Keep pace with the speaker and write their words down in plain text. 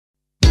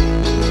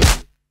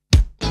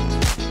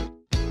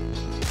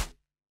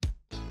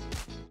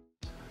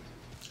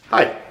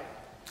Hi,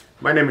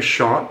 my name is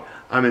Sean.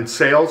 I'm in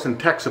sales and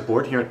tech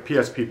support here at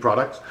PSP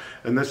Products,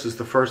 and this is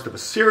the first of a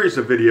series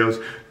of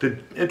videos to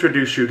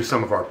introduce you to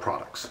some of our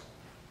products.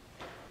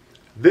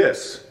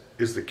 This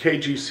is the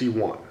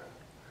KGC-1.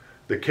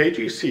 The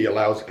KGC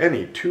allows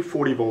any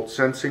 240 volt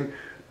sensing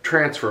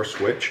transfer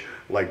switch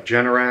like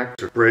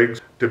Generac or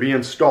Briggs to be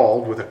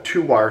installed with a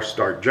 2-wire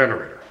start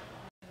generator.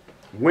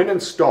 When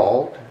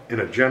installed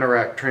in a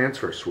Generac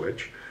transfer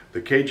switch,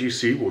 the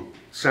KGC will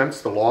sense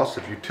the loss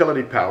of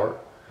utility power,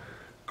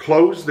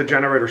 close the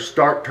generator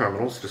start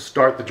terminals to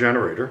start the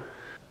generator,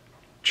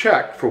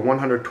 check for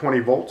 120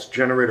 volts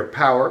generator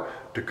power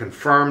to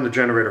confirm the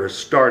generator is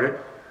started,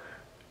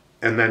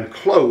 and then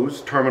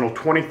close terminal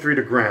 23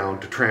 to ground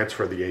to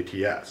transfer the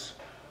ATS.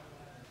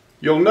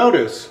 You'll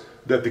notice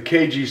that the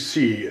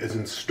KGC is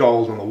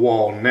installed on the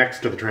wall next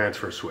to the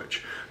transfer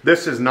switch.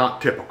 This is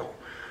not typical.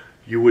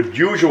 You would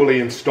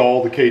usually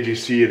install the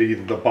KGC at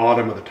either the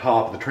bottom or the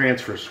top of the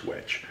transfer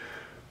switch.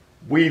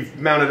 We've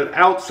mounted it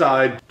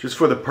outside just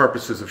for the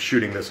purposes of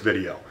shooting this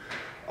video.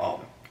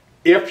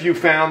 If you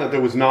found that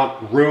there was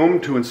not room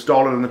to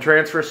install it in the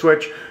transfer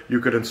switch, you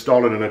could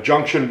install it in a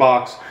junction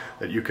box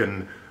that you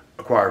can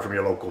acquire from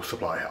your local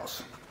supply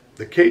house.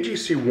 The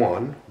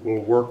KGC-1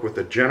 will work with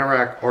the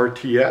Generac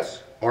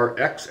RTS,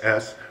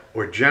 RXS,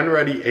 or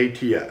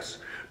GenReady ATS,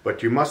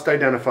 but you must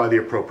identify the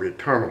appropriate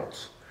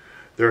terminals.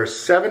 There are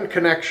 7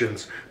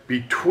 connections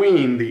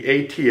between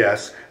the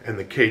ATS and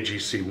the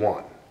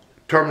KGC-1.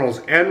 Terminals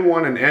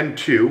N1 and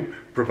N2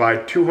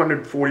 provide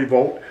 240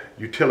 volt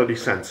utility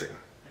sensing.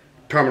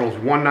 Terminals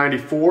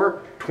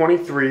 194,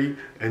 23,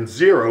 and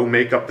 0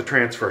 make up the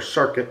transfer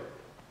circuit.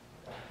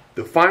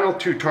 The final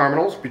 2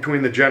 terminals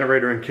between the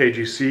generator and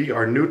KGC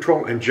are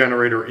neutral and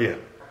generator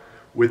in.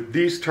 With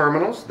these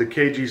terminals, the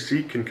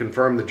KGC can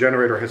confirm the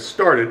generator has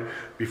started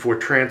before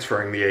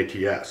transferring the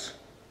ATS.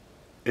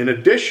 In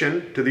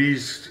addition to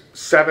these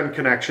 7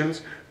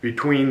 connections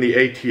between the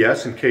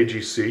ATS and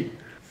KGC,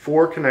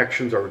 4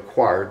 connections are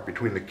required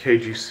between the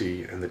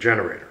KGC and the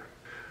generator.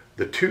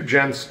 The 2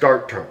 Gen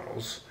Start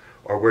terminals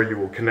are where you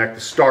will connect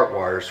the start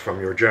wires from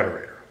your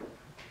generator.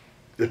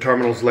 The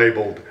terminals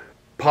labeled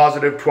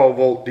positive 12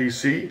 volt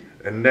DC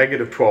and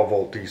negative 12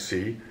 volt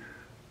DC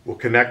will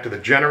connect to the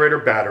generator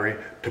battery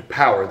to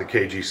power the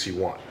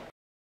KGC-1.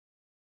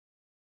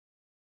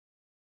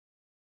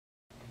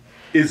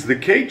 Is the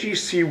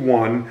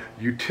KGC-1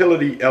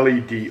 utility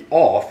LED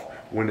off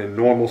when in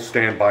normal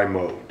standby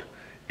mode?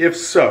 If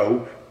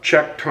so,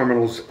 check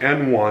terminals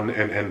N1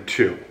 and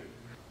N2.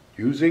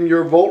 Using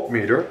your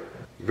voltmeter,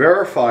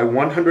 verify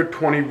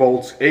 120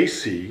 volts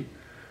AC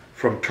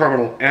from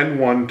terminal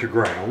N1 to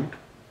ground,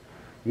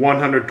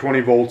 120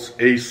 volts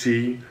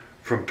AC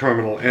from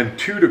terminal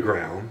N2 to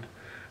ground,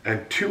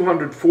 and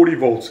 240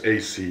 volts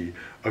AC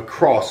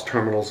across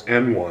terminals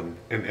N1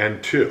 and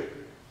N2.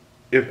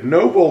 If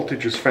no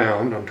voltage is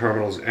found on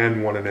terminals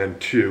N1 and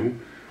N2,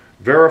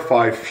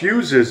 verify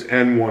fuses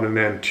N1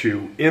 and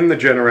N2 in the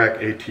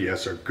Generac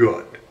ATS are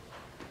good.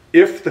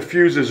 If the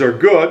fuses are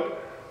good,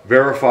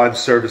 verify the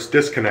service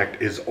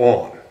disconnect is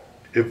on.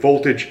 If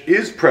voltage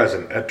is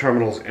present at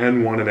terminals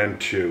N1 and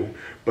N2,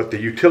 but the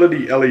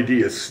utility LED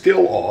is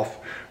still off,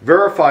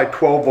 verify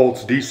 12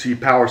 volts DC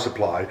power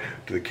supply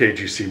to the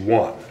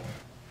KGC-1.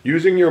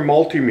 Using your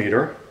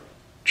multimeter,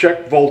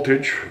 check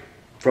voltage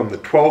from the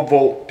 12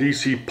 volt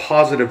DC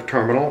positive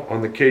terminal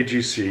on the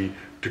KGC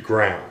to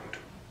ground.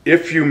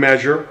 If you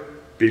measure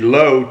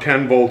below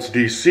 10 volts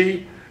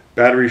DC,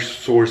 battery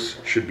source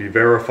should be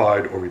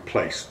verified or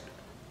replaced.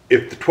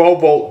 If the 12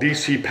 volt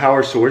DC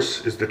power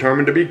source is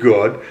determined to be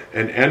good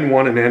and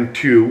N1 and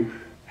N2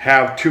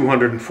 have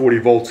 240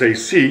 volts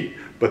AC,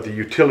 but the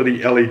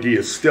utility LED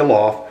is still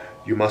off,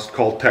 you must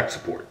call tech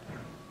support.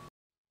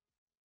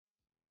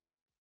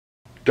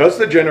 Does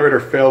the generator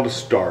fail to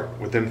start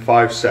within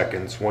 5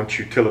 seconds once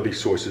utility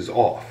source is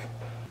off?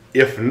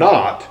 If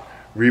not,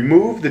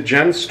 remove the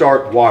Gen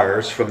Start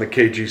wires from the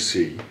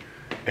KGC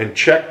and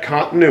check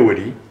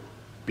continuity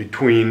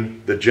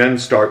between the Gen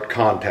Start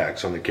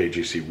contacts on the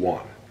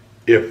KGC-1.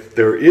 If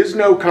there is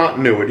no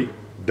continuity,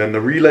 then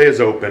the relay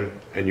is open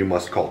and you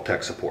must call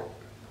tech support.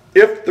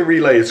 If the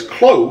relay is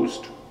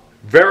closed,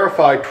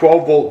 verify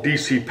 12 volt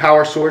DC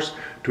power source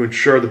to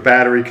ensure the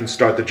battery can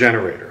start the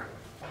generator.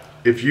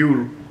 If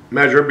you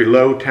measure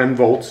below 10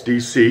 volts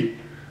DC,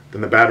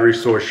 then the battery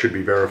source should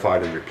be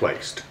verified and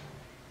replaced.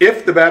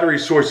 If the battery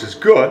source is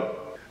good,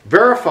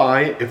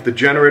 verify if the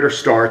generator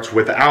starts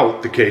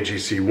without the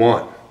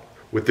KGC-1.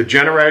 With the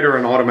generator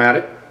in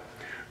automatic,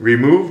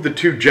 remove the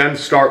 2 Gen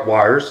Start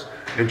wires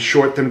and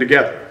short them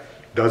together.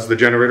 Does the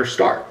generator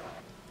start?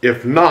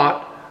 If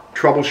not,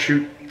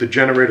 troubleshoot the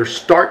generator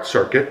start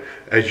circuit,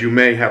 as you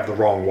may have the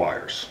wrong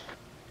wires.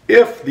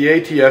 If the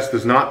ATS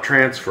does not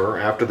transfer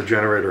after the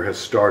generator has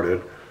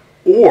started,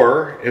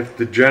 or if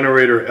the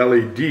generator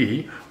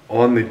LED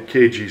on the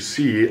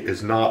KGC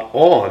is not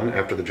on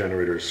after the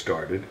generator is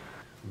started,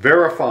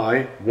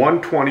 verify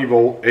 120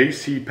 volt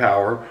AC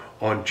power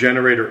on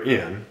generator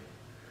in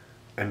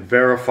and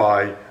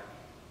verify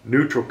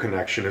neutral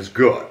connection is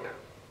good.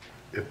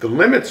 If the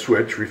limit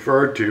switch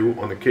referred to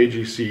on the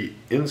KGC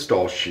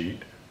install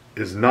sheet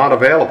is not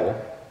available,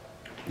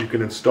 you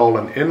can install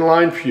an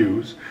inline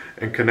fuse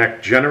and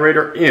connect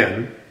generator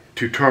in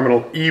to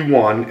terminal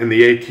E1 in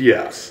the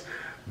ATS.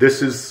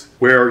 This is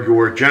where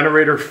your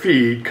generator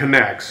feed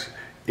connects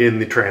in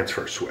the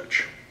transfer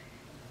switch.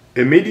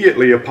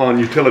 Immediately upon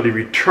utility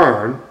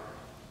return,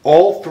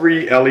 all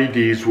three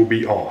LEDs will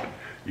be on: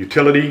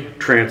 utility,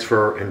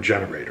 transfer, and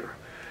generator.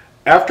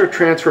 After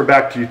transfer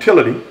back to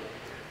utility,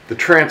 the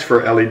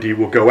transfer LED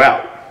will go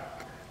out.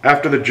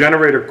 After the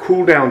generator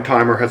cool down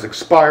timer has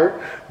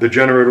expired, the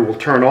generator will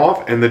turn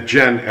off and the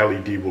gen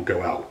LED will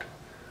go out.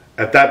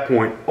 At that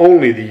point,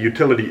 only the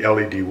utility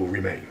LED will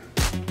remain.